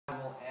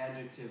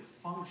adjective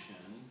function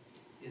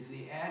is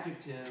the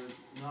adjective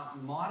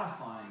not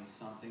modifying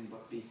something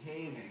but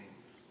behaving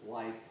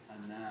like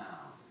a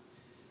noun.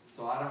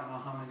 So I don't know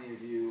how many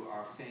of you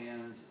are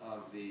fans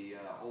of the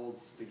old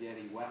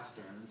spaghetti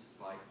westerns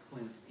by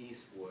Clint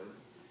Eastwood.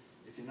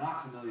 If you're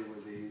not familiar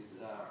with these,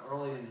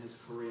 early in his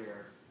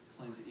career,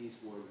 Clint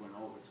Eastwood went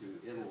over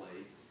to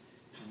Italy,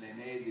 and they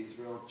made these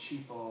real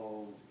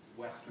cheapo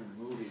western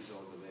movies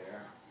over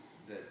there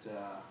that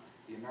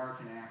the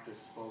American actors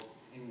spoke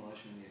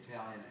English and the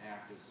Italian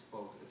actors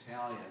spoke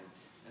Italian,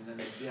 and then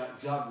they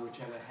dubbed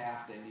whichever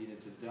half they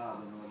needed to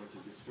dub in order to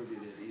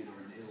distribute it either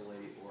in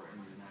Italy or in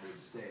the United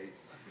States.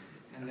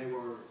 And they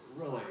were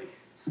really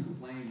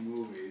lame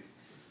movies.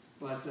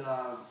 But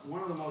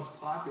one of the most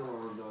popular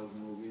of those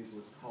movies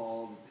was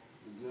called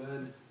The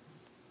Good,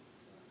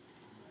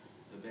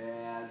 the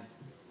Bad,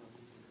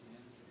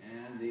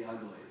 and the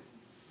Ugly.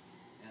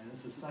 And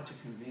this is such a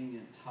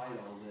convenient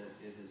title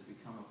that it has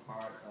become a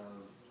part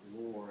of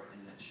lore,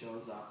 and it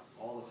shows up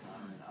all the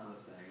time in other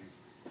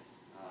things.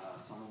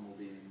 Someone will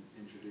be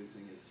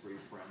introducing his three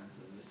friends,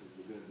 and this is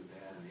the good, the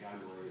bad, and the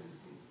ugly, and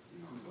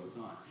it goes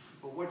on.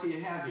 But what do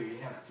you have here? You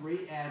have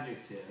three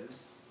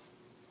adjectives,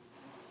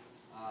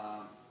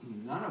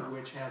 none of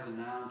which has a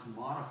noun to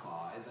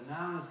modify. The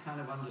noun is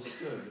kind of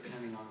understood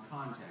depending on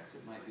context.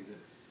 It might be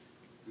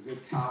the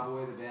good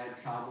cowboy, the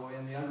bad cowboy,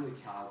 and the ugly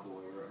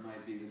cowboy, or it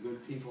might be the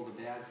good people,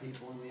 the bad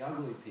people, and the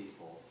ugly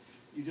people.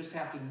 You just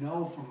have to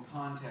know from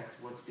context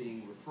what's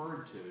being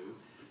referred to,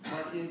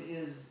 but it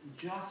is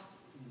just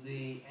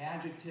the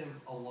adjective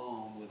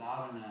alone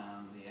without a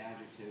noun. The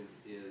adjective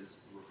is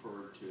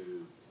referred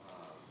to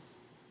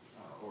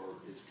or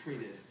is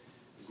treated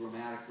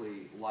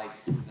grammatically like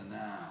the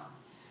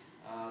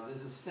noun.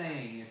 There's a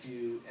saying, if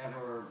you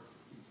ever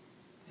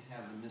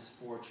have the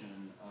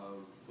misfortune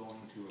of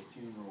going to a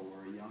funeral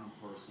where a young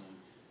person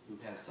who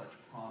has such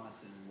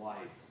promise in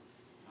life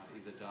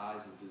either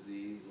dies of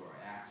disease or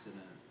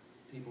accident,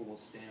 people will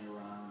stand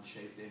around and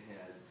shake their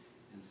head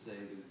and say,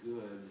 the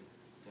good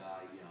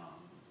die young.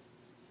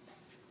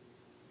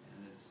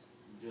 And it's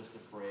just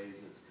a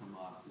phrase that's come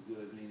up, the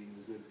good meaning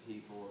the good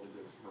people or the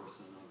good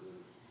person or the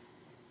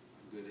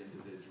good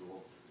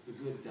individual. The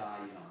good die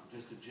young.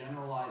 Just a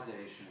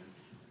generalization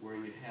where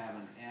you have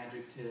an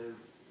adjective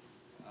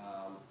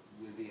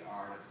with the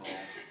article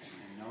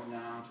and no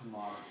noun to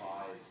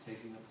modify. It's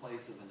taking the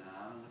place of the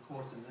noun. And of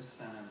course, in this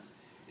sentence,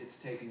 it's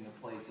taking the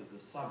place of the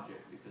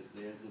subject because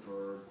there's the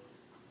verb.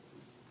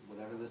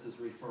 Whatever this is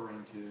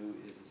referring to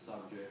is the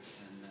subject,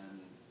 and then